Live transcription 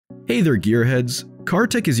Hey there, gearheads!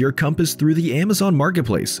 CarTech is your compass through the Amazon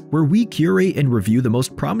Marketplace, where we curate and review the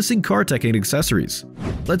most promising car tech and accessories.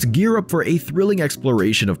 Let's gear up for a thrilling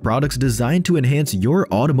exploration of products designed to enhance your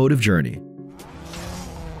automotive journey.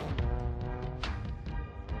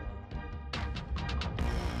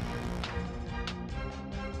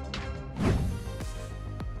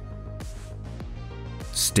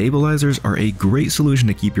 Stabilizers are a great solution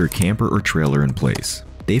to keep your camper or trailer in place.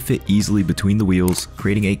 They fit easily between the wheels,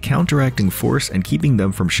 creating a counteracting force and keeping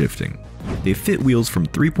them from shifting. They fit wheels from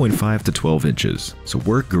 3.5 to 12 inches, so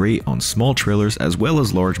work great on small trailers as well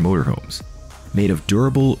as large motorhomes. Made of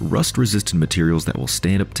durable, rust-resistant materials that will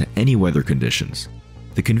stand up to any weather conditions.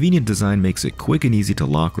 The convenient design makes it quick and easy to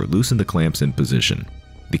lock or loosen the clamps in position.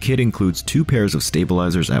 The kit includes 2 pairs of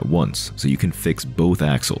stabilizers at once, so you can fix both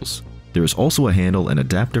axles. There is also a handle and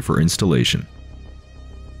adapter for installation.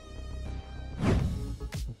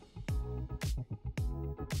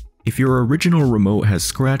 If your original remote has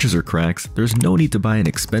scratches or cracks, there's no need to buy an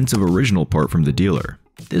expensive original part from the dealer.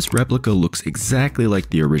 This replica looks exactly like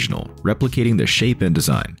the original, replicating the shape and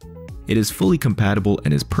design. It is fully compatible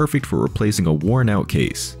and is perfect for replacing a worn-out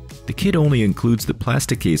case. The kit only includes the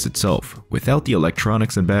plastic case itself, without the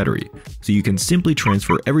electronics and battery, so you can simply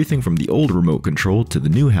transfer everything from the old remote control to the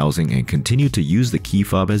new housing and continue to use the key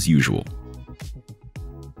fob as usual.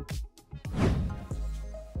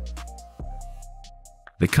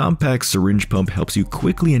 The compact syringe pump helps you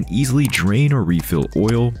quickly and easily drain or refill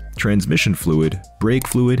oil, transmission fluid, brake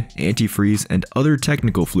fluid, antifreeze, and other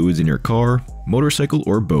technical fluids in your car, motorcycle,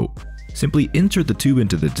 or boat. Simply insert the tube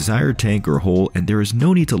into the desired tank or hole and there is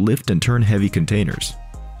no need to lift and turn heavy containers.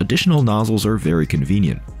 Additional nozzles are very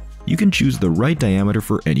convenient. You can choose the right diameter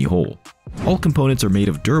for any hole. All components are made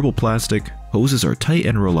of durable plastic, hoses are tight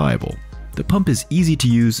and reliable. The pump is easy to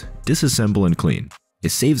use, disassemble, and clean. It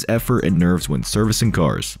saves effort and nerves when servicing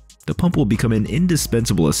cars. The pump will become an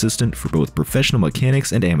indispensable assistant for both professional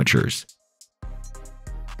mechanics and amateurs.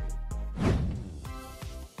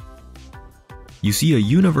 You see a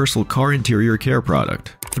universal car interior care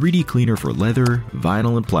product, 3D cleaner for leather,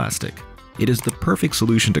 vinyl, and plastic. It is the perfect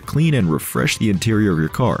solution to clean and refresh the interior of your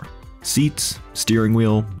car. Seats, steering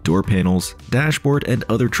wheel, door panels, dashboard, and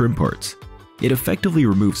other trim parts. It effectively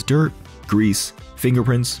removes dirt, grease,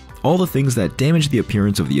 fingerprints, all the things that damage the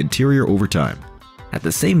appearance of the interior over time. At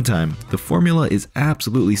the same time, the formula is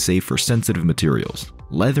absolutely safe for sensitive materials,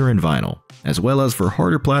 leather and vinyl, as well as for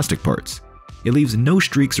harder plastic parts. It leaves no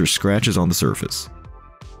streaks or scratches on the surface.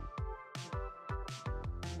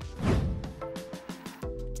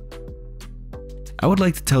 I would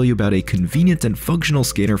like to tell you about a convenient and functional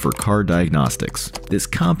scanner for car diagnostics. This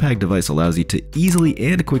compact device allows you to easily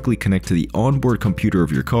and quickly connect to the onboard computer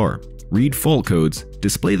of your car, read fault codes,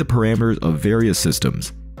 display the parameters of various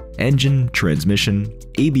systems, engine, transmission,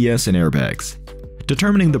 ABS, and airbags.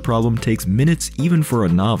 Determining the problem takes minutes even for a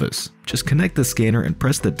novice. Just connect the scanner and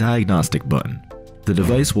press the diagnostic button. The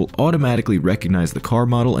device will automatically recognize the car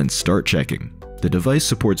model and start checking. The device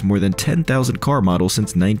supports more than 10,000 car models since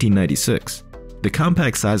 1996. The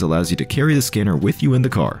compact size allows you to carry the scanner with you in the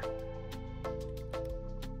car.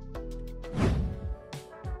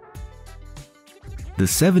 The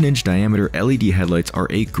 7-inch diameter LED headlights are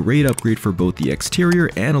a great upgrade for both the exterior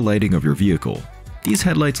and lighting of your vehicle. These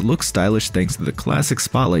headlights look stylish thanks to the classic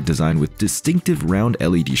spotlight design with distinctive round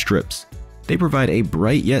LED strips. They provide a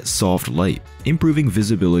bright yet soft light, improving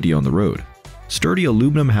visibility on the road. Sturdy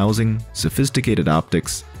aluminum housing, sophisticated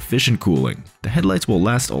optics, efficient cooling. The headlights will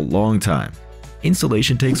last a long time.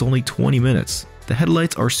 Installation takes only 20 minutes. The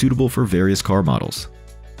headlights are suitable for various car models.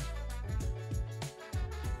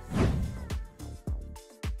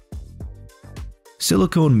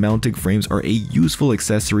 Silicone mounting frames are a useful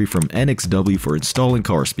accessory from NXW for installing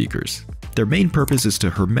car speakers. Their main purpose is to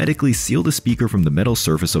hermetically seal the speaker from the metal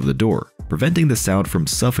surface of the door, preventing the sound from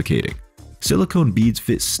suffocating. Silicone beads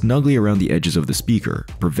fit snugly around the edges of the speaker,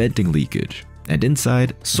 preventing leakage, and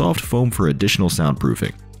inside, soft foam for additional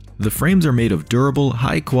soundproofing. The frames are made of durable,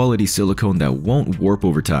 high-quality silicone that won't warp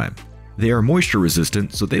over time. They are moisture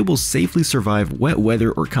resistant, so they will safely survive wet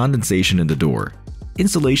weather or condensation in the door.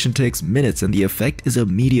 Installation takes minutes and the effect is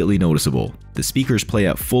immediately noticeable. The speakers play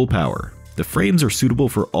at full power. The frames are suitable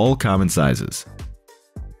for all common sizes.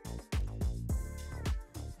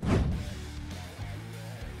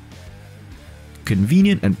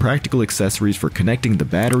 Convenient and practical accessories for connecting the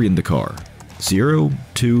battery in the car. 0,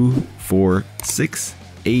 2, 4, 6,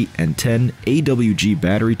 8, and 10 AWG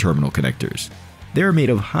battery terminal connectors. They are made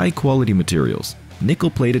of high-quality materials,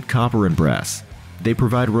 nickel-plated copper and brass. They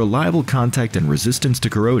provide reliable contact and resistance to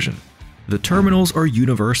corrosion. The terminals are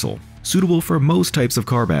universal, suitable for most types of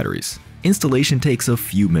car batteries. Installation takes a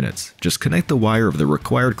few minutes. Just connect the wire of the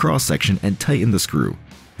required cross-section and tighten the screw.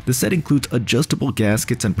 The set includes adjustable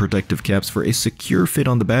gaskets and protective caps for a secure fit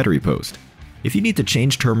on the battery post. If you need to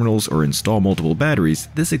change terminals or install multiple batteries,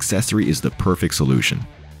 this accessory is the perfect solution.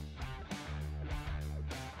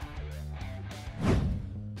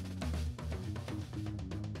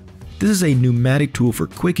 This is a pneumatic tool for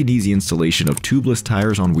quick and easy installation of tubeless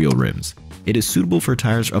tires on wheel rims. It is suitable for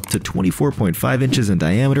tires up to 24.5 inches in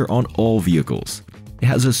diameter on all vehicles. It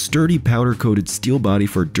has a sturdy powder-coated steel body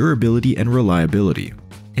for durability and reliability.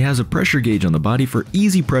 It has a pressure gauge on the body for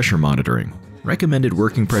easy pressure monitoring. Recommended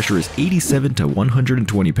working pressure is 87 to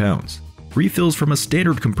 120 pounds. Refills from a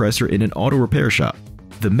standard compressor in an auto repair shop.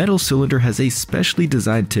 The metal cylinder has a specially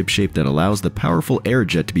designed tip shape that allows the powerful air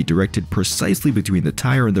jet to be directed precisely between the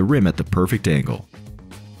tire and the rim at the perfect angle.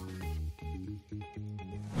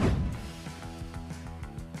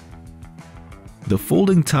 The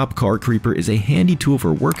folding top car creeper is a handy tool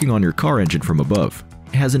for working on your car engine from above.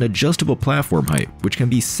 It has an adjustable platform height, which can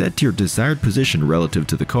be set to your desired position relative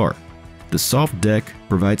to the car. The soft deck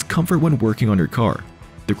provides comfort when working on your car.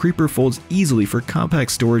 The creeper folds easily for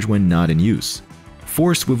compact storage when not in use.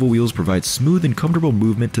 4 swivel wheels provide smooth and comfortable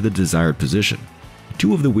movement to the desired position.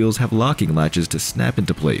 2 of the wheels have locking latches to snap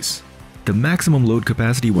into place. The maximum load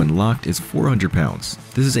capacity when locked is 400 pounds.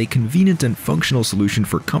 This is a convenient and functional solution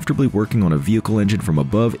for comfortably working on a vehicle engine from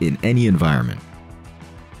above in any environment.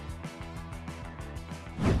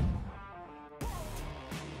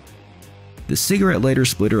 The cigarette lighter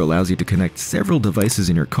splitter allows you to connect several devices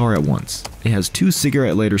in your car at once. It has 2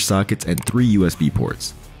 cigarette lighter sockets and 3 USB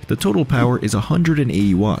ports. The total power is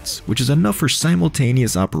 180 watts, which is enough for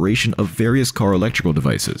simultaneous operation of various car electrical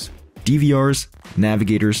devices, DVRs,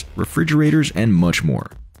 navigators, refrigerators, and much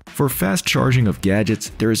more. For fast charging of gadgets,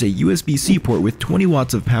 there is a USB-C port with 20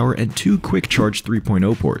 watts of power and 2 quick charge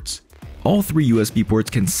 3.0 ports. All 3 USB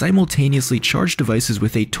ports can simultaneously charge devices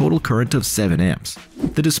with a total current of 7 amps.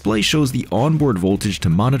 The display shows the onboard voltage to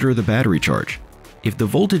monitor the battery charge. If the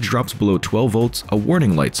voltage drops below 12 volts, a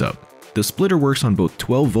warning lights up. The splitter works on both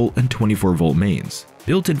 12 volt and 24 volt mains.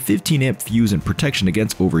 Built-in 15 amp fuse and protection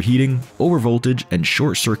against overheating, overvoltage, and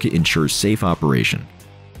short circuit ensures safe operation.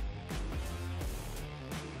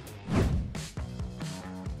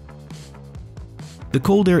 The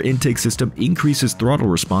cold air intake system increases throttle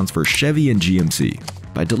response for Chevy and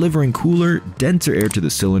GMC. By delivering cooler, denser air to the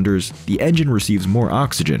cylinders, the engine receives more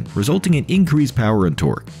oxygen, resulting in increased power and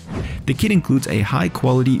torque. The kit includes a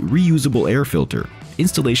high-quality, reusable air filter.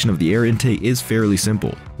 Installation of the air intake is fairly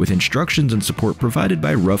simple, with instructions and support provided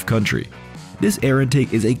by Rough Country. This air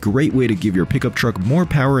intake is a great way to give your pickup truck more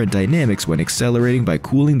power and dynamics when accelerating by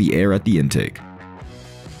cooling the air at the intake.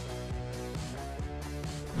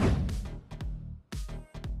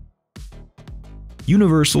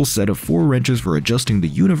 Universal set of 4 wrenches for adjusting the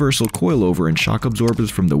universal coilover and shock absorbers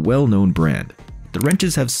from the well-known brand. The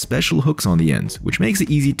wrenches have special hooks on the ends, which makes it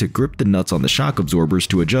easy to grip the nuts on the shock absorbers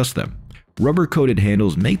to adjust them. Rubber-coated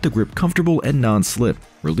handles make the grip comfortable and non-slip,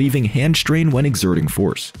 relieving hand strain when exerting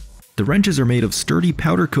force. The wrenches are made of sturdy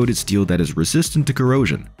powder-coated steel that is resistant to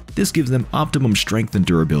corrosion. This gives them optimum strength and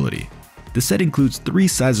durability. The set includes 3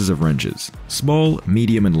 sizes of wrenches: small,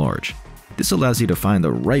 medium, and large. This allows you to find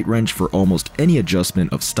the right wrench for almost any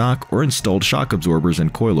adjustment of stock or installed shock absorbers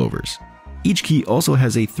and coilovers. Each key also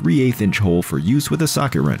has a 3/8 inch hole for use with a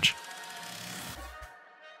socket wrench.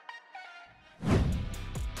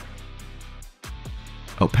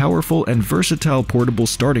 A powerful and versatile portable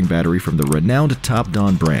starting battery from the renowned Top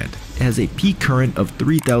Don brand. It has a peak current of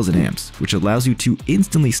 3000 amps, which allows you to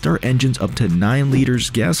instantly start engines up to 9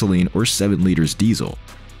 liters gasoline or 7 liters diesel.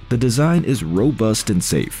 The design is robust and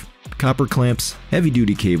safe. Copper clamps,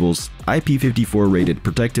 heavy-duty cables, IP54 rated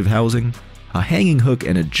protective housing, a hanging hook,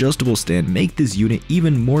 and adjustable stand make this unit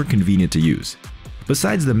even more convenient to use.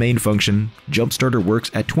 Besides the main function, Jumpstarter works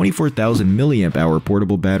at 24,000 mAh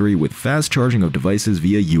portable battery with fast charging of devices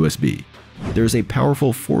via USB. There is a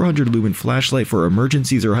powerful 400 lumen flashlight for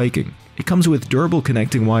emergencies or hiking. It comes with durable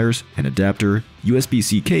connecting wires, an adapter,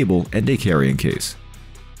 USB-C cable, and a carrying case.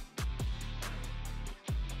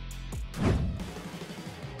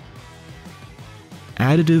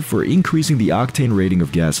 Additive for increasing the octane rating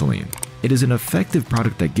of gasoline. It is an effective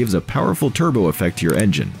product that gives a powerful turbo effect to your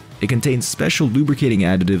engine. It contains special lubricating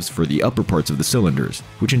additives for the upper parts of the cylinders,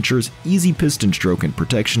 which ensures easy piston stroke and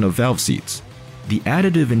protection of valve seats. The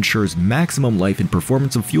additive ensures maximum life and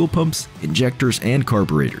performance of fuel pumps, injectors, and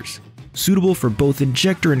carburetors. Suitable for both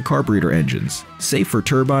injector and carburetor engines, safe for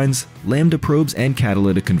turbines, lambda probes, and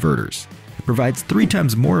catalytic converters. It provides 3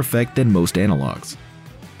 times more effect than most analogs.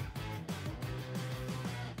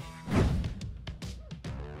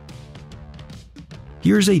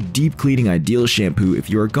 Here's a deep cleaning ideal shampoo if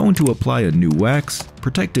you are going to apply a new wax,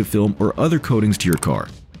 protective film, or other coatings to your car.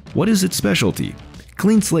 What is its specialty?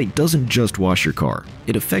 Clean Slate doesn't just wash your car,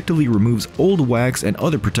 it effectively removes old wax and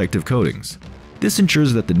other protective coatings. This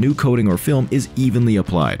ensures that the new coating or film is evenly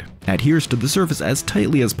applied, adheres to the surface as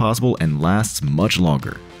tightly as possible, and lasts much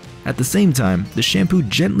longer. At the same time, the shampoo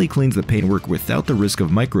gently cleans the paintwork without the risk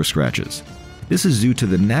of micro scratches. This is due to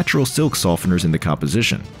the natural silk softeners in the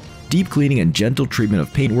composition. Deep cleaning and gentle treatment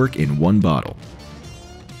of paintwork in one bottle.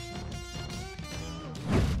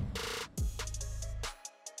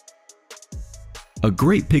 A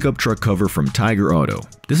great pickup truck cover from Tiger Auto.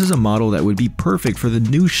 This is a model that would be perfect for the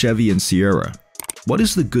new Chevy and Sierra. What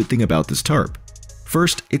is the good thing about this tarp?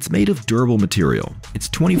 First, it's made of durable material. It's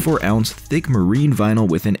 24-ounce thick marine vinyl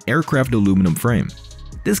with an aircraft aluminum frame.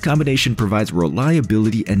 This combination provides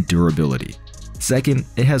reliability and durability. Second,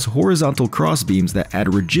 it has horizontal cross beams that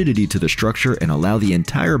add rigidity to the structure and allow the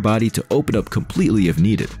entire body to open up completely if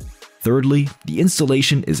needed. Thirdly, the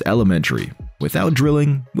installation is elementary, without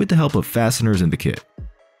drilling, with the help of fasteners in the kit.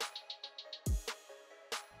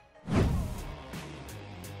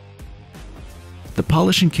 The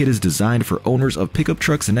polishing kit is designed for owners of pickup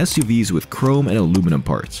trucks and SUVs with chrome and aluminum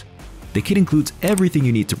parts. The kit includes everything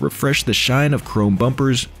you need to refresh the shine of chrome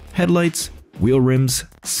bumpers, headlights, wheel rims,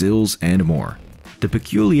 sills, and more. The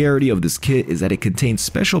peculiarity of this kit is that it contains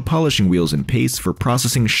special polishing wheels and paste for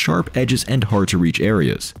processing sharp edges and hard-to-reach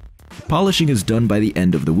areas. Polishing is done by the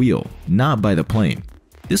end of the wheel, not by the plane.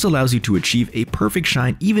 This allows you to achieve a perfect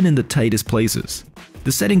shine even in the tightest places.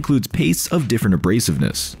 The set includes pastes of different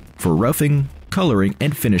abrasiveness for roughing, coloring,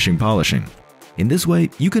 and finishing polishing. In this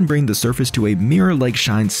way, you can bring the surface to a mirror-like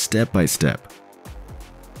shine step by step.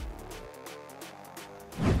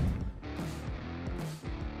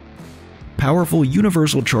 Powerful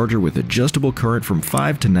universal charger with adjustable current from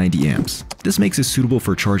 5 to 90 amps. This makes it suitable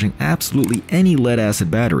for charging absolutely any lead-acid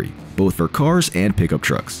battery, both for cars and pickup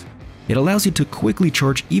trucks. It allows you to quickly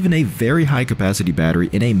charge even a very high-capacity battery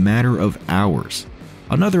in a matter of hours.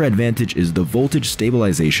 Another advantage is the voltage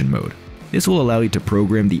stabilization mode. This will allow you to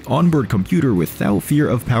program the onboard computer without fear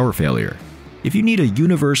of power failure. If you need a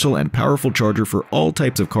universal and powerful charger for all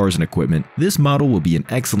types of cars and equipment, this model will be an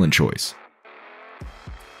excellent choice.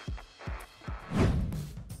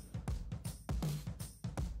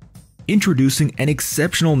 Introducing an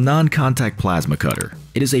exceptional non-contact plasma cutter.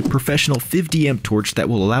 It is a professional 50 amp torch that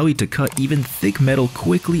will allow you to cut even thick metal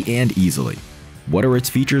quickly and easily. What are its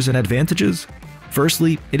features and advantages?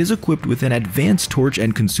 Firstly, it is equipped with an advanced torch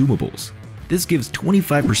and consumables. This gives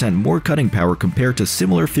 25% more cutting power compared to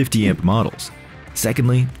similar 50 amp models.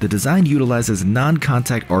 Secondly, the design utilizes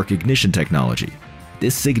non-contact arc ignition technology.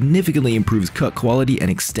 This significantly improves cut quality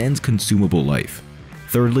and extends consumable life.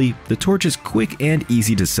 Thirdly, the torch is quick and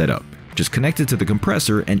easy to set up. Just connect it to the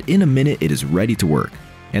compressor and in a minute it is ready to work.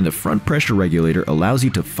 And the front pressure regulator allows you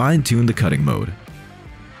to fine-tune the cutting mode.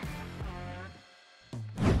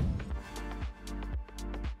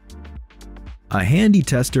 A handy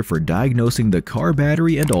tester for diagnosing the car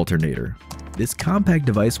battery and alternator. This compact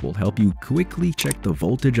device will help you quickly check the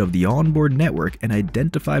voltage of the onboard network and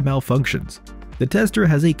identify malfunctions. The tester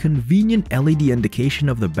has a convenient LED indication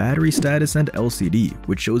of the battery status and LCD,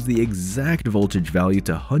 which shows the exact voltage value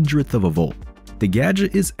to hundredth of a volt. The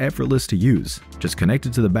gadget is effortless to use. Just connect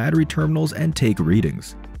it to the battery terminals and take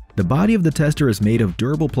readings. The body of the tester is made of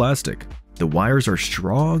durable plastic. The wires are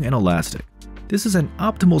strong and elastic. This is an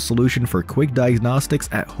optimal solution for quick diagnostics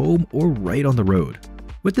at home or right on the road.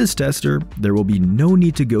 With this tester, there will be no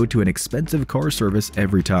need to go to an expensive car service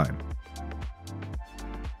every time.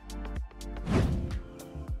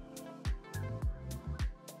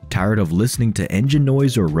 Tired of listening to engine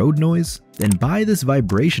noise or road noise? Then buy this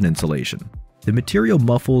vibration insulation. The material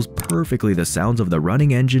muffles perfectly the sounds of the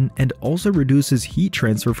running engine and also reduces heat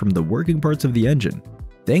transfer from the working parts of the engine.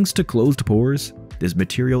 Thanks to closed pores, this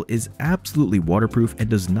material is absolutely waterproof and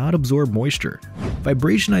does not absorb moisture.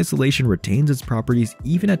 Vibration isolation retains its properties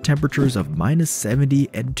even at temperatures of -70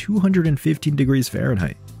 and 215 degrees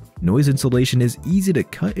Fahrenheit. Noise insulation is easy to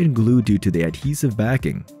cut and glue due to the adhesive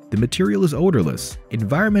backing. The material is odorless,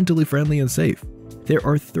 environmentally friendly, and safe. There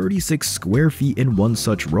are 36 square feet in one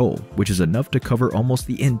such roll, which is enough to cover almost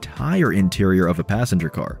the entire interior of a passenger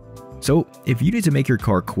car. So, if you need to make your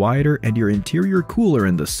car quieter and your interior cooler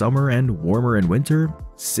in the summer and warmer in winter,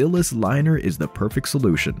 Sillis Liner is the perfect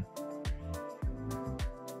solution.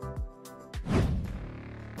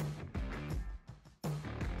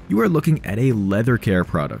 You are looking at a leather care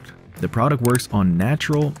product. The product works on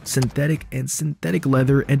natural, synthetic, and synthetic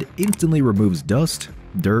leather and instantly removes dust,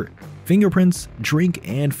 dirt, fingerprints, drink,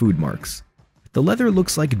 and food marks. The leather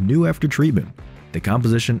looks like new after treatment. The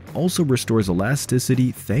composition also restores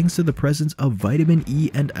elasticity thanks to the presence of vitamin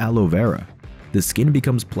E and aloe vera. The skin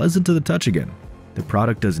becomes pleasant to the touch again. The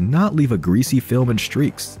product does not leave a greasy film and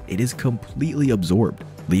streaks, it is completely absorbed,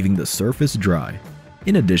 leaving the surface dry.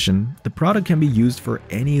 In addition, the product can be used for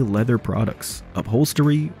any leather products,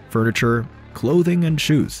 upholstery, furniture, clothing, and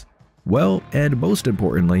shoes. Well, and most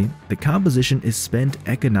importantly, the composition is spent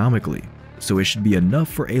economically, so it should be enough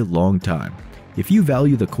for a long time. If you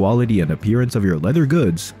value the quality and appearance of your leather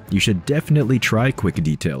goods, you should definitely try Quick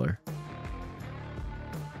Detailer.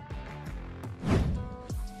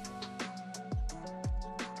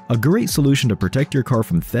 A great solution to protect your car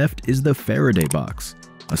from theft is the Faraday box,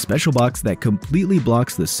 a special box that completely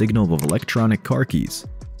blocks the signal of electronic car keys.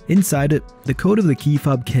 Inside it, the code of the key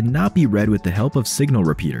fob cannot be read with the help of signal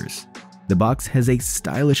repeaters. The box has a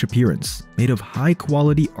stylish appearance, made of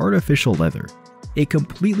high-quality artificial leather. It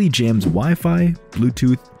completely jams Wi-Fi,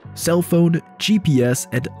 Bluetooth, cell phone, GPS,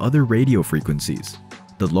 and other radio frequencies.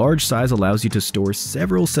 The large size allows you to store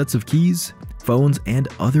several sets of keys, phones, and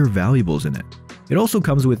other valuables in it. It also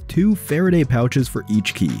comes with 2 Faraday pouches for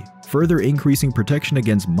each key, further increasing protection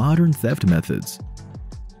against modern theft methods.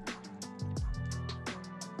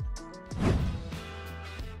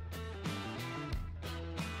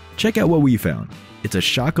 Check out what we found. It's a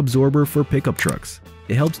shock absorber for pickup trucks.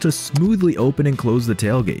 It helps to smoothly open and close the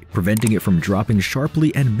tailgate, preventing it from dropping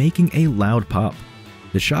sharply and making a loud pop.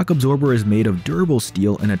 The shock absorber is made of durable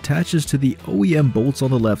steel and attaches to the OEM bolts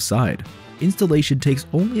on the left side. Installation takes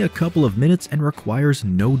only a couple of minutes and requires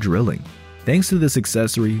no drilling. Thanks to this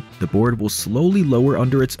accessory, the board will slowly lower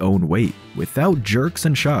under its own weight, without jerks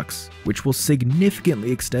and shocks, which will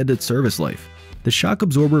significantly extend its service life. The shock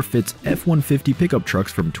absorber fits F-150 pickup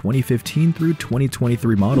trucks from 2015 through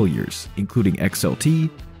 2023 model years, including XLT,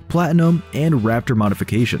 Platinum, and Raptor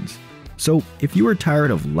modifications. So, if you are tired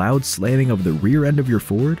of loud slamming of the rear end of your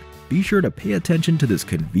Ford, be sure to pay attention to this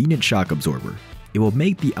convenient shock absorber. It will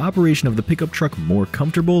make the operation of the pickup truck more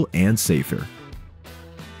comfortable and safer.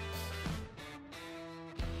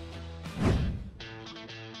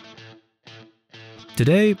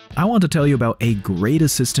 Today, I want to tell you about a great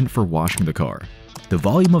assistant for washing the car. The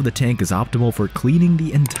volume of the tank is optimal for cleaning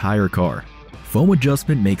the entire car. Foam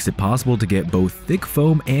adjustment makes it possible to get both thick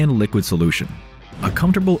foam and liquid solution. A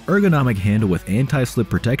comfortable ergonomic handle with anti-slip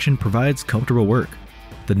protection provides comfortable work.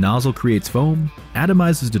 The nozzle creates foam,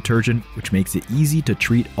 atomizes detergent, which makes it easy to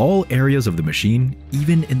treat all areas of the machine,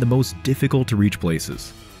 even in the most difficult to reach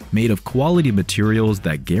places. Made of quality materials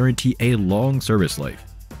that guarantee a long service life.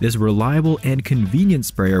 This reliable and convenient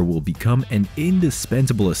sprayer will become an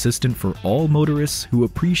indispensable assistant for all motorists who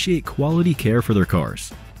appreciate quality care for their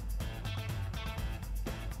cars.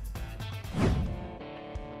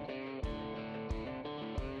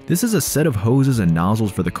 This is a set of hoses and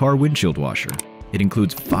nozzles for the car windshield washer. It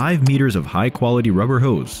includes 5 meters of high-quality rubber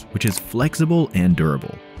hose, which is flexible and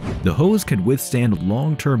durable. The hose can withstand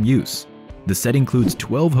long-term use. The set includes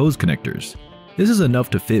 12 hose connectors. This is enough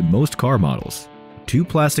to fit most car models. 2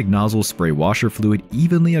 plastic nozzles spray washer fluid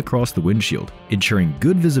evenly across the windshield, ensuring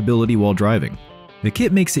good visibility while driving. The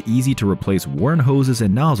kit makes it easy to replace worn hoses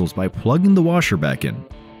and nozzles by plugging the washer back in.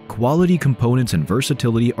 Quality components and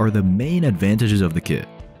versatility are the main advantages of the kit.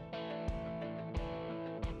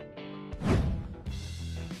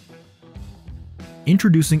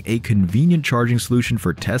 Introducing a convenient charging solution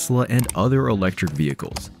for Tesla and other electric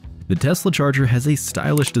vehicles. The Tesla charger has a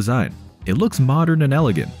stylish design. It looks modern and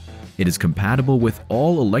elegant. It is compatible with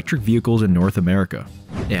all electric vehicles in North America.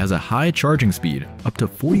 It has a high charging speed, up to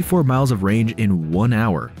 44 miles of range in 1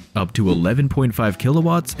 hour, up to 11.5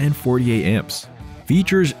 kilowatts and 48 amps.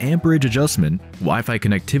 Features amperage adjustment, Wi-Fi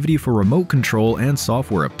connectivity for remote control and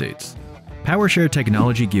software updates. PowerShare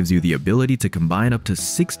technology gives you the ability to combine up to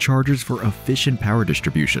 6 chargers for efficient power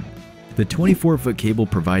distribution. The 24-foot cable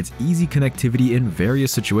provides easy connectivity in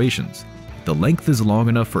various situations. The length is long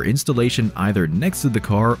enough for installation either next to the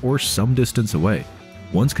car or some distance away.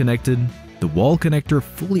 Once connected, the wall connector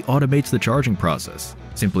fully automates the charging process.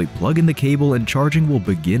 Simply plug in the cable and charging will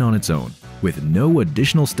begin on its own, with no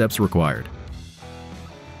additional steps required.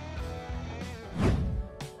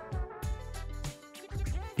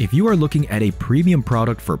 If you are looking at a premium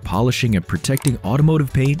product for polishing and protecting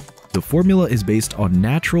automotive paint, the formula is based on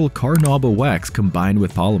natural carnauba wax combined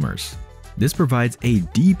with polymers. This provides a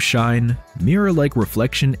deep shine, mirror-like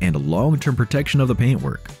reflection, and long-term protection of the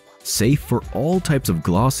paintwork. Safe for all types of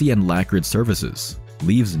glossy and lacquered surfaces.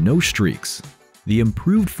 Leaves no streaks. The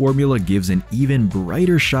improved formula gives an even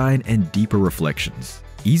brighter shine and deeper reflections.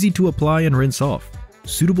 Easy to apply and rinse off.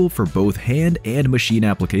 Suitable for both hand and machine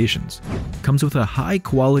applications. Comes with a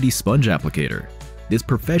high-quality sponge applicator. This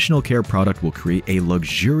professional care product will create a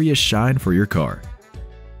luxurious shine for your car.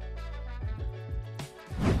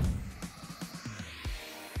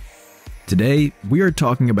 Today, we are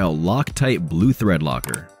talking about Loctite Blue Thread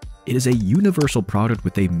Locker. It is a universal product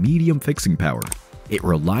with a medium fixing power. It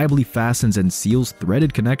reliably fastens and seals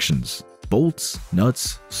threaded connections, bolts,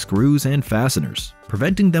 nuts, screws, and fasteners,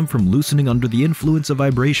 preventing them from loosening under the influence of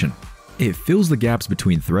vibration. It fills the gaps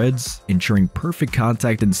between threads, ensuring perfect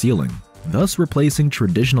contact and sealing, thus replacing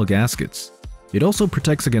traditional gaskets. It also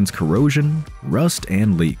protects against corrosion, rust,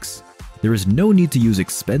 and leaks. There is no need to use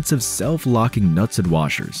expensive self-locking nuts and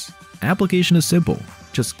washers. Application is simple.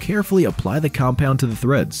 Just carefully apply the compound to the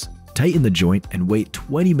threads, tighten the joint, and wait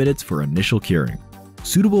 20 minutes for initial curing.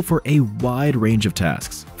 Suitable for a wide range of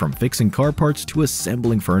tasks, from fixing car parts to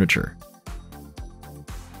assembling furniture.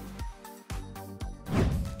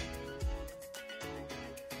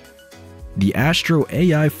 The Astro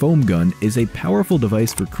AI Foam Gun is a powerful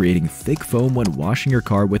device for creating thick foam when washing your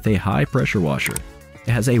car with a high-pressure washer.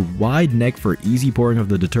 It has a wide neck for easy pouring of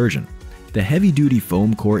the detergent. The heavy-duty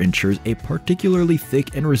foam core ensures a particularly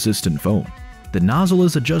thick and resistant foam. The nozzle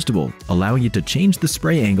is adjustable, allowing you to change the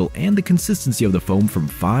spray angle and the consistency of the foam from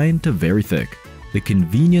fine to very thick. The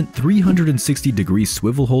convenient 360-degree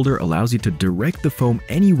swivel holder allows you to direct the foam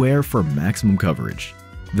anywhere for maximum coverage.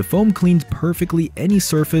 The foam cleans perfectly any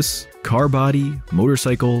surface, car body,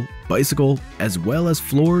 motorcycle, bicycle, as well as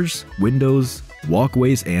floors, windows,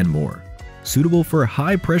 walkways, and more. Suitable for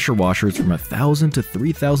high-pressure washers from 1,000 to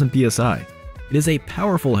 3,000 psi. It is a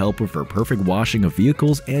powerful helper for perfect washing of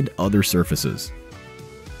vehicles and other surfaces.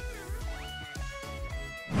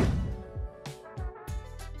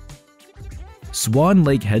 Swan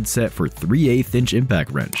Lake headset for 3/8"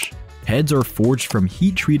 impact wrench. Heads are forged from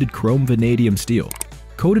heat-treated chrome vanadium steel,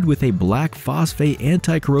 coated with a black phosphate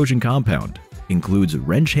anti-corrosion compound. Includes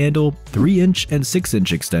wrench handle, 3" and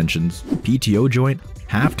 6" extensions, PTO joint,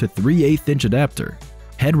 half to 3/8" adapter.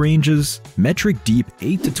 Head ranges, metric deep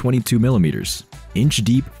 8 to 22 mm, inch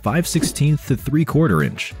deep 5/16 to 3/4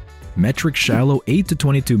 inch, metric shallow 8 to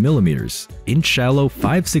 22 mm, inch shallow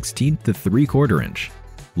 5/16 to 3/4 inch.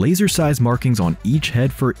 Laser size markings on each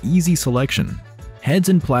head for easy selection. Heads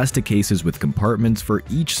in plastic cases with compartments for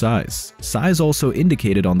each size. Size also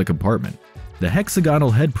indicated on the compartment. The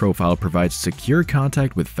hexagonal head profile provides secure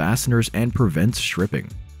contact with fasteners and prevents stripping.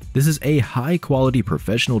 This is a high-quality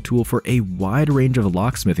professional tool for a wide range of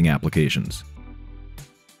locksmithing applications.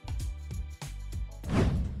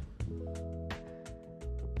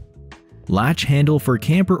 Latch handle for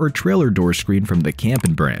camper or trailer door screen from the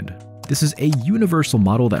Campin brand. This is a universal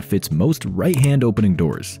model that fits most right-hand opening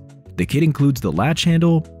doors. The kit includes the latch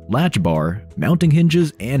handle, latch bar, mounting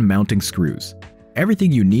hinges, and mounting screws.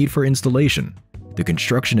 Everything you need for installation. The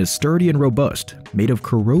construction is sturdy and robust, made of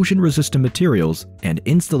corrosion-resistant materials, and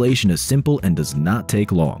installation is simple and does not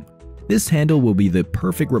take long. This handle will be the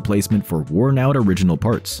perfect replacement for worn-out original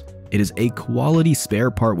parts. It is a quality spare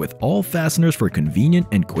part with all fasteners for convenient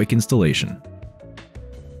and quick installation.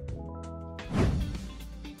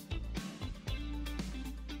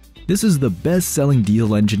 This is the best-selling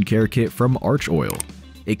diesel engine care kit from Arch Oil.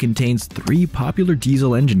 It contains 3 popular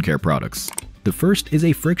diesel engine care products. The first is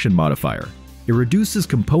a friction modifier. It reduces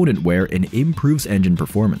component wear and improves engine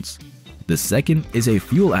performance. The second is a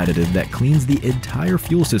fuel additive that cleans the entire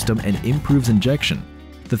fuel system and improves injection.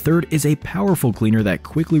 The third is a powerful cleaner that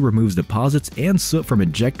quickly removes deposits and soot from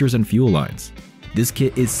injectors and fuel lines. This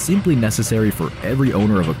kit is simply necessary for every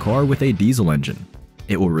owner of a car with a diesel engine.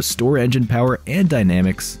 It will restore engine power and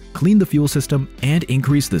dynamics, clean the fuel system, and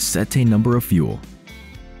increase the cetane number of fuel.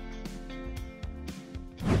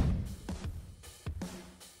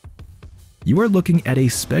 You are looking at a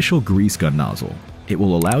special grease gun nozzle. It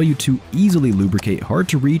will allow you to easily lubricate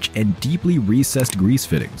hard-to-reach and deeply recessed grease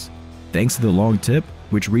fittings. Thanks to the long tip,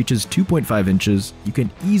 which reaches 2.5 inches, you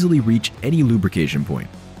can easily reach any lubrication point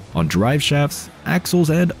on drive shafts, axles,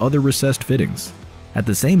 and other recessed fittings. At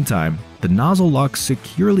the same time, the nozzle locks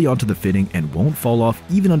securely onto the fitting and won't fall off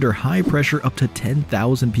even under high pressure up to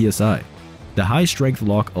 10,000 psi. The high-strength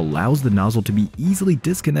lock allows the nozzle to be easily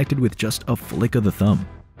disconnected with just a flick of the thumb.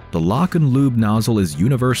 The lock and lube nozzle is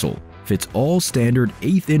universal, fits all standard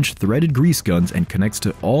 1/8" threaded grease guns, and connects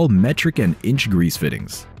to all metric and inch grease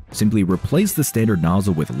fittings. Simply replace the standard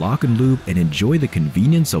nozzle with lock and lube and enjoy the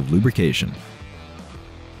convenience of lubrication.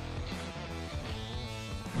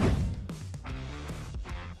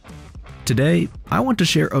 Today, I want to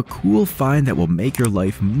share a cool find that will make your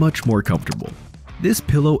life much more comfortable. This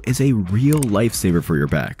pillow is a real lifesaver for your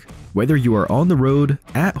back. Whether you are on the road,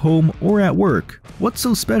 at home, or at work, what's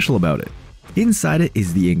so special about it? Inside it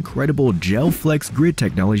is the incredible Gel Flex grid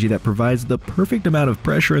technology that provides the perfect amount of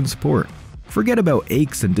pressure and support. Forget about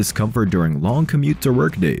aches and discomfort during long commutes or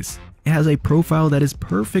work days. It has a profile that is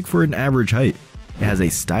perfect for an average height. It has a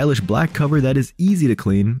stylish black cover that is easy to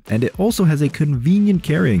clean, and it also has a convenient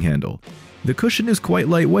carrying handle. The cushion is quite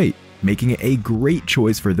lightweight, making it a great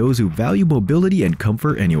choice for those who value mobility and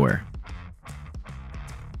comfort anywhere.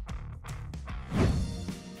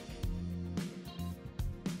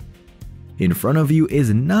 In front of you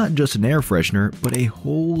is not just an air freshener, but a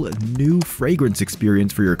whole new fragrance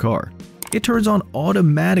experience for your car. It turns on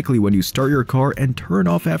automatically when you start your car and turn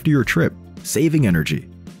off after your trip, saving energy.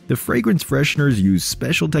 The fragrance fresheners use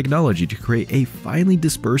special technology to create a finely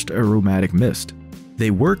dispersed aromatic mist. They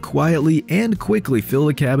work quietly and quickly fill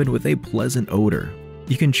the cabin with a pleasant odor.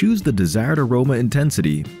 You can choose the desired aroma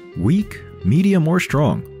intensity, weak, medium, or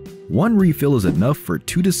strong. One refill is enough for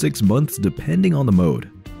 2 to 6 months depending on the mode.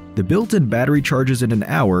 The built-in battery charges in an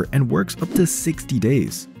hour and works up to 60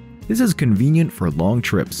 days. This is convenient for long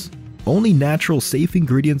trips. Only natural, safe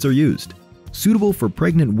ingredients are used. Suitable for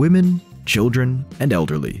pregnant women, children, and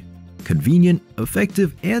elderly. Convenient,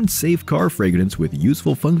 effective, and safe car fragrance with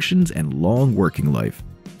useful functions and long working life.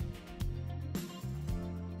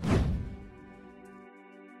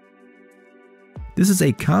 This is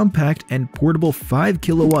a compact and portable 5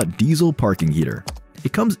 kilowatt diesel parking heater.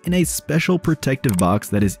 It comes in a special protective box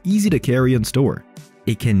that is easy to carry and store.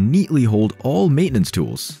 It can neatly hold all maintenance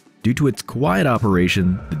tools. Due to its quiet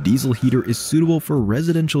operation, the diesel heater is suitable for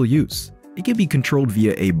residential use. It can be controlled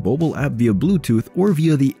via a mobile app via Bluetooth or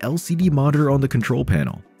via the LCD monitor on the control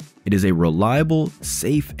panel. It is a reliable,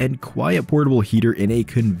 safe, and quiet portable heater in a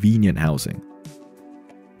convenient housing.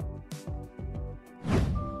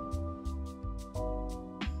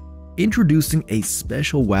 Introducing a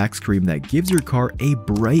special wax cream that gives your car a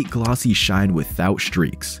bright, glossy shine without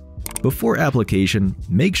streaks. Before application,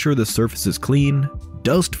 make sure the surface is clean,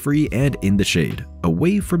 dust-free, and in the shade,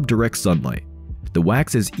 away from direct sunlight. The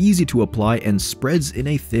wax is easy to apply and spreads in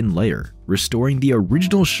a thin layer, restoring the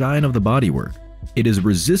original shine of the bodywork. It is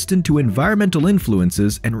resistant to environmental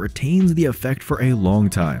influences and retains the effect for a long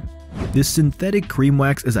time. This synthetic cream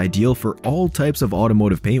wax is ideal for all types of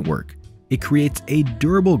automotive paintwork. It creates a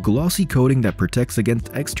durable, glossy coating that protects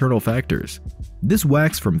against external factors. This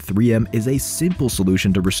wax from 3M is a simple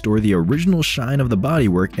solution to restore the original shine of the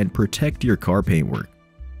bodywork and protect your car paintwork.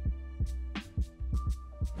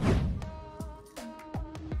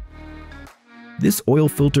 This oil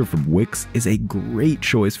filter from Wix is a great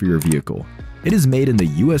choice for your vehicle. It is made in the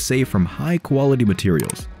USA from high-quality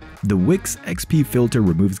materials. The Wix XP filter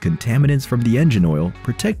removes contaminants from the engine oil,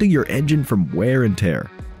 protecting your engine from wear and tear.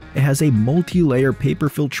 It has a multi-layer paper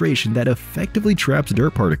filtration that effectively traps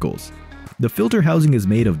dirt particles. The filter housing is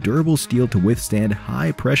made of durable steel to withstand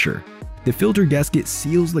high pressure. The filter gasket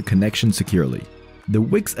seals the connection securely. The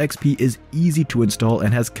Wix XP is easy to install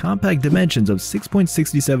and has compact dimensions of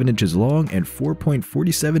 6.67 inches long and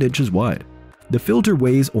 4.47 inches wide. The filter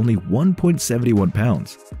weighs only 1.71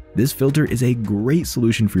 pounds. This filter is a great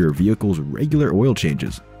solution for your vehicle's regular oil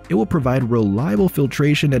changes. It will provide reliable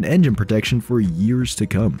filtration and engine protection for years to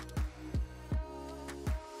come.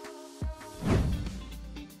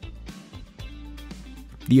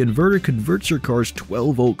 The inverter converts your car's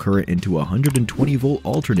 12-volt current into a 120-volt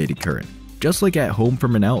alternating current, just like at home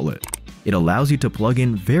from an outlet. It allows you to plug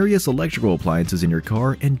in various electrical appliances in your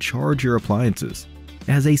car and charge your appliances.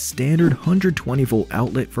 It has a standard 120-volt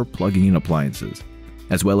outlet for plugging in appliances,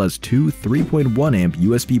 as well as two 3.1 amp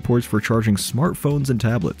USB ports for charging smartphones and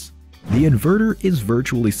tablets. The inverter is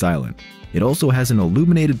virtually silent. It also has an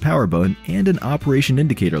illuminated power button and an operation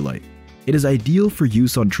indicator light. It is ideal for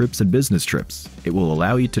use on trips and business trips. It will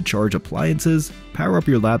allow you to charge appliances, power up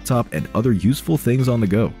your laptop, and other useful things on the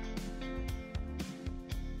go.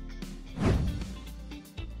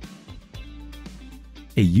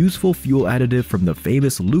 A useful fuel additive from the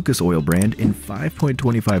famous Lucas Oil brand in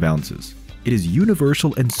 5.25 ounces. It is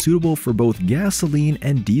universal and suitable for both gasoline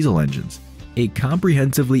and diesel engines. It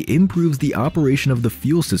comprehensively improves the operation of the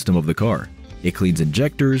fuel system of the car. It cleans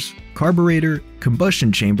injectors, carburetor,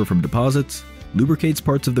 combustion chamber from deposits, lubricates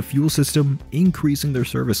parts of the fuel system, increasing their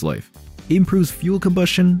service life. Improves fuel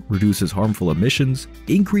combustion, reduces harmful emissions,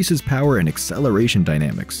 increases power and acceleration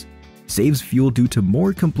dynamics. Saves fuel due to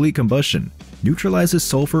more complete combustion, neutralizes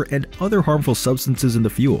sulfur and other harmful substances in the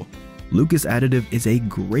fuel. Lucas Additive is a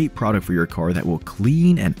great product for your car that will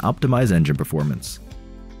clean and optimize engine performance.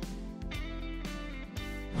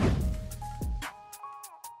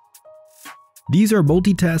 These are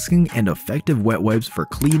multitasking and effective wet wipes for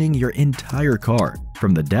cleaning your entire car,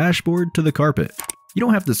 from the dashboard to the carpet. You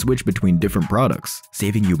don't have to switch between different products,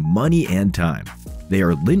 saving you money and time. They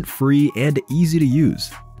are lint-free and easy to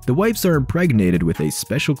use. The wipes are impregnated with a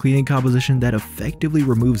special cleaning composition that effectively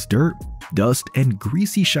removes dirt, dust, and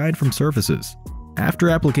greasy shine from surfaces. After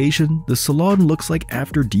application, the salon looks like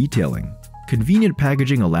after detailing. Convenient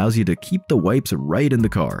packaging allows you to keep the wipes right in the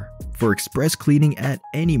car for express cleaning at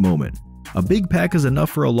any moment. A big pack is enough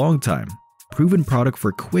for a long time. Proven product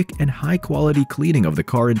for quick and high-quality cleaning of the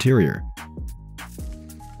car interior.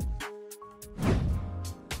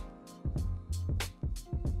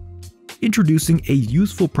 Introducing a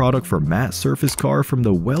useful product for matte surface car from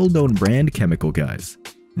the well-known brand Chemical Guys.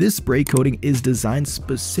 This spray coating is designed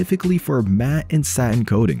specifically for matte and satin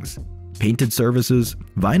coatings. Painted surfaces,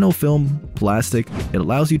 vinyl film, plastic, it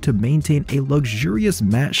allows you to maintain a luxurious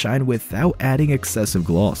matte shine without adding excessive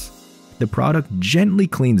gloss. The product gently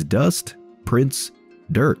cleans dust, prints,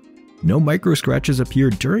 dirt. No micro scratches appear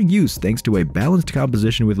during use thanks to a balanced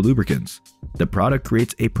composition with lubricants. The product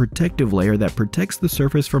creates a protective layer that protects the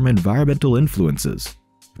surface from environmental influences.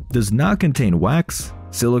 Does not contain wax,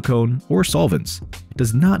 silicone, or solvents.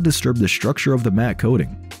 Does not disturb the structure of the matte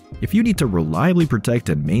coating. If you need to reliably protect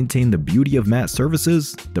and maintain the beauty of matte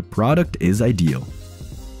surfaces, the product is ideal.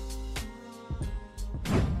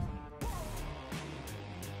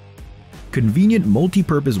 Convenient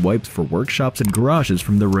multi-purpose wipes for workshops and garages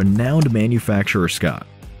from the renowned manufacturer Scott.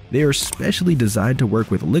 They are specially designed to work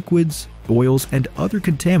with liquids, oils, and other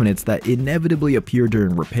contaminants that inevitably appear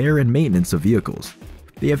during repair and maintenance of vehicles.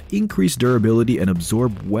 They have increased durability and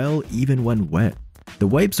absorb well even when wet. The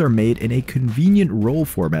wipes are made in a convenient roll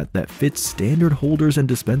format that fits standard holders and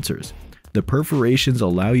dispensers. The perforations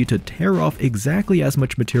allow you to tear off exactly as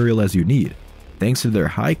much material as you need. Thanks to their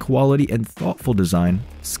high quality and thoughtful design,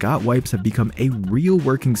 Scott wipes have become a real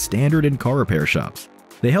working standard in car repair shops.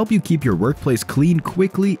 They help you keep your workplace clean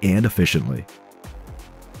quickly and efficiently.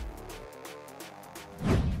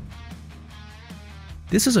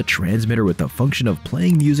 This is a transmitter with the function of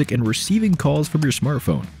playing music and receiving calls from your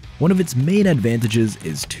smartphone. One of its main advantages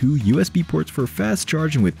is 2 USB ports for fast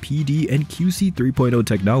charging with PD and QC 3.0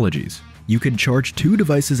 technologies. You can charge 2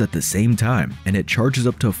 devices at the same time, and it charges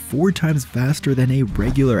up to 4 times faster than a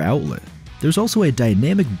regular outlet. There's also a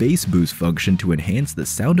dynamic bass boost function to enhance the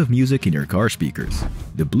sound of music in your car speakers.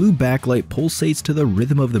 The blue backlight pulsates to the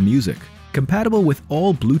rhythm of the music. Compatible with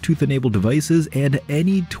all Bluetooth-enabled devices and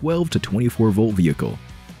any 12 to 24 volt vehicle.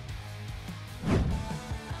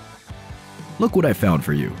 Look what I found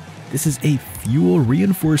for you. This is a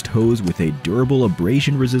fuel-reinforced hose with a durable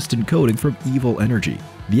abrasion-resistant coating from Evil Energy.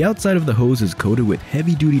 The outside of the hose is coated with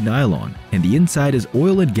heavy-duty nylon, and the inside is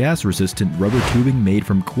oil and gas-resistant rubber tubing made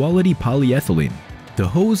from quality polyethylene. The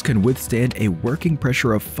hose can withstand a working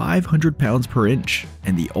pressure of 500 pounds per inch,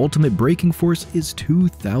 and the ultimate braking force is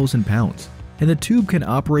 2,000 pounds. And the tube can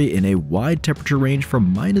operate in a wide temperature range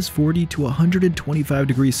from -40 to 125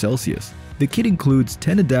 degrees Celsius. The kit includes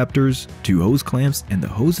 10 adapters, 2 hose clamps, and the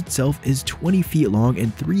hose itself is 20 feet long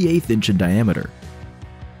and 3/8 inch in diameter.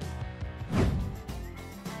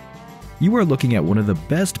 You are looking at one of the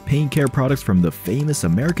best paint care products from the famous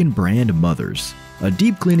American brand Mothers. A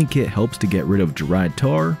deep cleaning kit helps to get rid of dried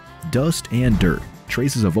tar, dust, and dirt,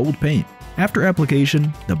 traces of old paint. After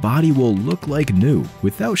application, the body will look like new,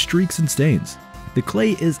 without streaks and stains. The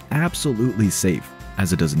clay is absolutely safe,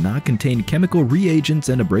 as it does not contain chemical reagents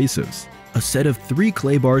and abrasives. A set of 3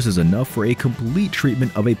 clay bars is enough for a complete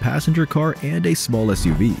treatment of a passenger car and a small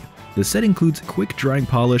SUV. The set includes quick drying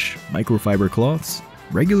polish, microfiber cloths.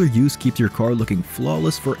 Regular use keeps your car looking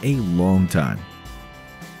flawless for a long time.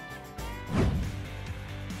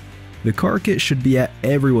 The car kit should be at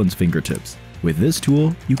everyone's fingertips. With this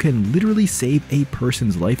tool, you can literally save a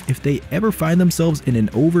person's life if they ever find themselves in an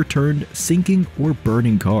overturned, sinking, or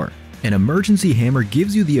burning car. An emergency hammer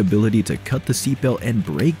gives you the ability to cut the seatbelt and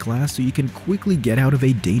break glass so you can quickly get out of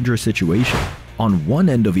a dangerous situation. On one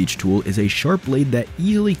end of each tool is a sharp blade that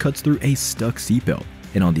easily cuts through a stuck seatbelt,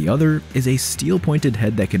 and on the other is a steel-pointed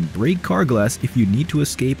head that can break car glass if you need to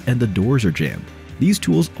escape and the doors are jammed. These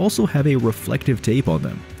tools also have a reflective tape on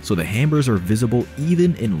them, so the hammers are visible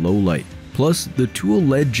even in low light. Plus, the tool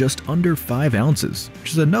lead just under 5 ounces,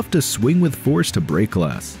 which is enough to swing with force to break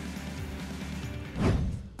glass.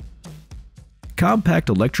 Compact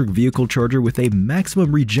electric vehicle charger with a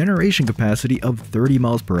maximum regeneration capacity of 30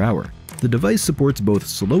 miles per hour. The device supports both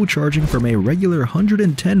slow charging from a regular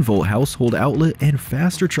 110 volt household outlet and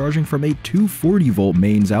faster charging from a 240 volt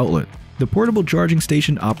mains outlet. The portable charging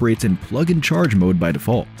station operates in plug-and-charge mode by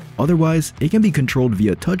default. Otherwise, it can be controlled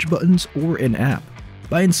via touch buttons or an app.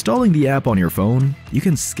 By installing the app on your phone, you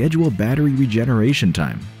can schedule battery regeneration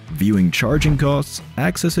time, viewing charging costs,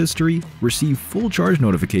 access history, receive full charge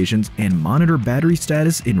notifications, and monitor battery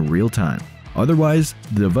status in real time. Otherwise,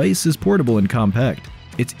 the device is portable and compact.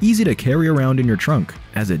 It's easy to carry around in your trunk,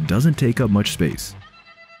 as it doesn't take up much space.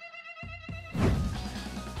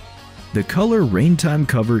 The Color Rain Time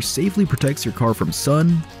cover safely protects your car from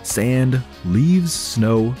sun, sand, leaves,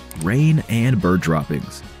 snow, rain, and bird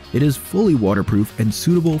droppings. It is fully waterproof and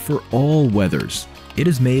suitable for all weathers. It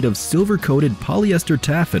is made of silver-coated polyester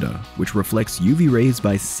taffeta, which reflects UV rays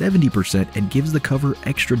by 70% and gives the cover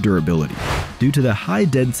extra durability. Due to the high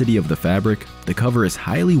density of the fabric, the cover is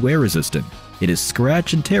highly wear-resistant. It is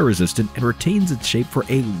scratch and tear resistant and retains its shape for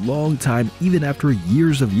a long time even after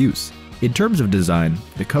years of use. In terms of design,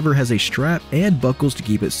 the cover has a strap and buckles to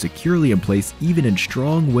keep it securely in place even in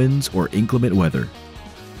strong winds or inclement weather.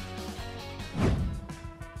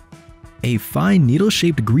 A fine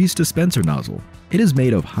needle-shaped grease dispenser nozzle. It is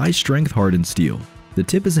made of high-strength hardened steel. The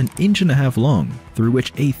tip is 1.5 inches long, through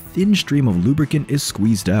which a thin stream of lubricant is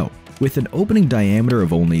squeezed out. With an opening diameter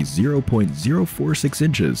of only 0.046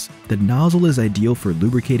 inches, the nozzle is ideal for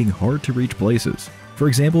lubricating hard-to-reach places. For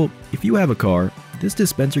example, if you have a car, this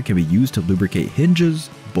dispenser can be used to lubricate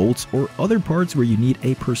hinges, bolts, or other parts where you need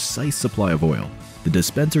a precise supply of oil. The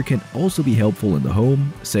dispenser can also be helpful in the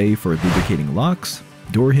home, say for lubricating locks,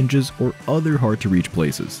 door hinges, or other hard-to-reach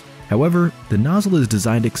places. However, the nozzle is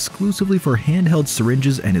designed exclusively for handheld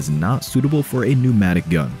syringes and is not suitable for a pneumatic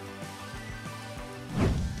gun.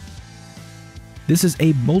 This is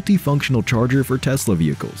a multifunctional charger for Tesla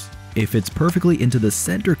vehicles. It fits perfectly into the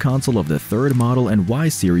center console of the 3rd model and Y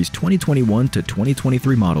Series 2021 to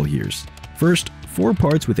 2023 model years. First, 4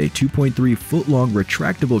 parts with a 2.3-foot-long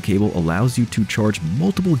retractable cable allows you to charge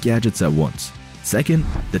multiple gadgets at once. Second,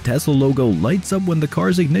 the Tesla logo lights up when the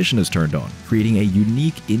car's ignition is turned on, creating a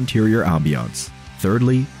unique interior ambiance.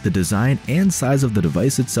 Thirdly, the design and size of the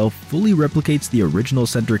device itself fully replicates the original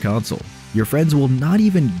center console. Your friends will not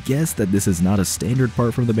even guess that this is not a standard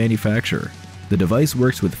part from the manufacturer. The device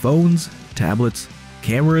works with phones, tablets,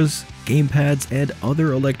 cameras, gamepads, and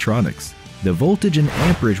other electronics. The voltage and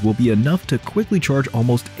amperage will be enough to quickly charge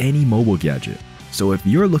almost any mobile gadget. So if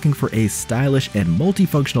you're looking for a stylish and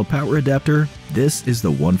multifunctional power adapter, this is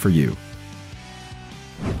the one for you.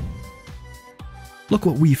 Look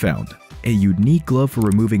what we found! A unique glove for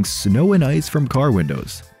removing snow and ice from car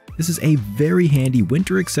windows. This is a very handy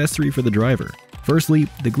winter accessory for the driver. Firstly,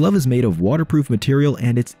 the glove is made of waterproof material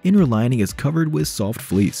and its inner lining is covered with soft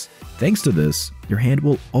fleece. Thanks to this, your hand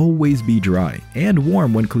will always be dry and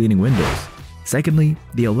warm when cleaning windows. Secondly,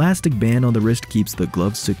 the elastic band on the wrist keeps the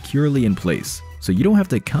glove securely in place, so you don't have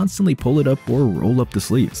to constantly pull it up or roll up the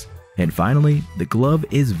sleeves. And finally, the glove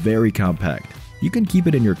is very compact. You can keep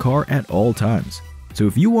it in your car at all times. So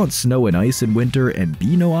if you want snow and ice in winter and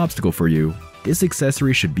be no obstacle for you, this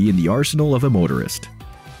accessory should be in the arsenal of a motorist.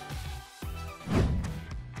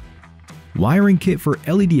 Wiring kit for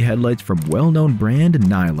LED headlights from well-known brand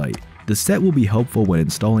Nylite. The set will be helpful when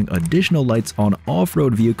installing additional lights on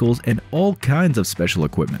off-road vehicles and all kinds of special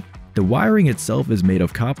equipment. The wiring itself is made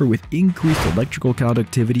of copper with increased electrical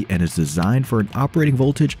conductivity and is designed for an operating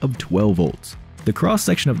voltage of 12 volts. The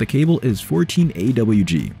cross-section of the cable is 14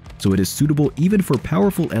 AWG, so it is suitable even for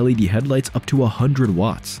powerful LED headlights up to 100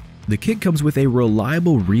 watts. The kit comes with a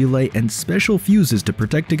reliable relay and special fuses to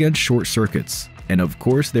protect against short circuits. And of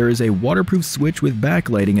course, there is a waterproof switch with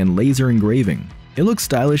backlighting and laser engraving. It looks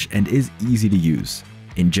stylish and is easy to use.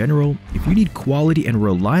 In general, if you need quality and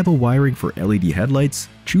reliable wiring for LED headlights,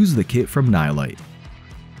 choose the kit from Nylite.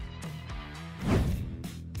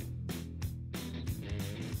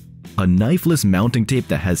 A knifeless mounting tape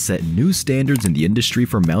that has set new standards in the industry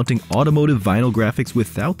for mounting automotive vinyl graphics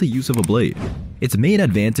without the use of a blade. Its main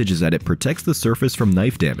advantage is that it protects the surface from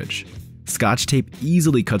knife damage. Scotch tape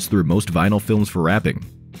easily cuts through most vinyl films for wrapping.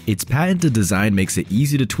 Its patented design makes it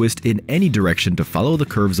easy to twist in any direction to follow the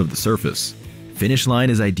curves of the surface. Finish line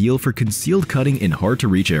is ideal for concealed cutting in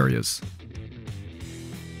hard-to-reach areas.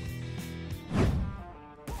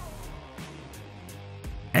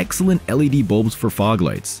 Excellent LED bulbs for fog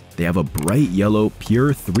lights. They have a bright yellow,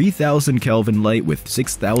 pure 3000 Kelvin light with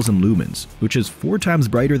 6000 lumens, which is 4 times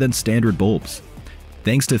brighter than standard bulbs.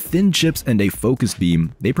 Thanks to thin chips and a focus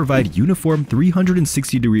beam, they provide uniform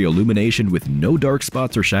 360-degree illumination with no dark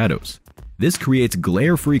spots or shadows. This creates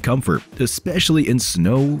glare-free comfort, especially in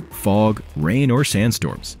snow, fog, rain, or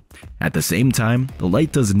sandstorms. At the same time, the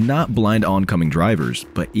light does not blind oncoming drivers,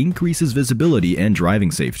 but increases visibility and driving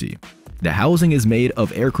safety. The housing is made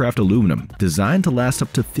of aircraft aluminum, designed to last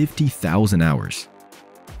up to 50,000 hours.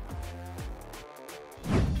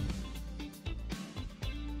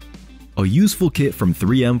 A useful kit from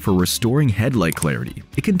 3M for restoring headlight clarity.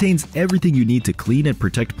 It contains everything you need to clean and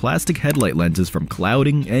protect plastic headlight lenses from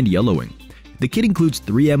clouding and yellowing. The kit includes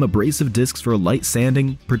 3M abrasive discs for light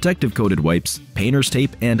sanding, protective coated wipes, painter's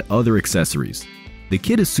tape, and other accessories. The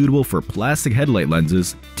kit is suitable for plastic headlight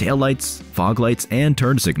lenses, taillights, fog lights, and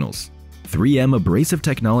turn signals. 3M abrasive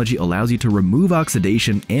technology allows you to remove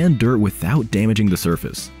oxidation and dirt without damaging the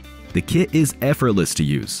surface. The kit is effortless to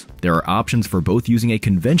use. There are options for both using a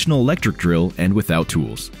conventional electric drill and without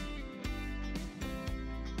tools.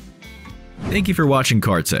 Thank you for watching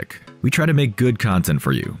CarTech. We try to make good content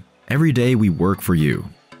for you. Every day we work for you.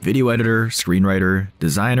 Video editor, screenwriter,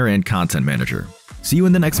 designer, and content manager. See you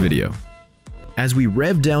in the next video. As we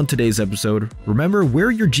rev down today's episode, remember,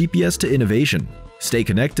 we're your GPS to innovation. Stay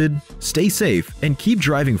connected, stay safe, and keep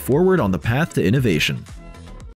driving forward on the path to innovation.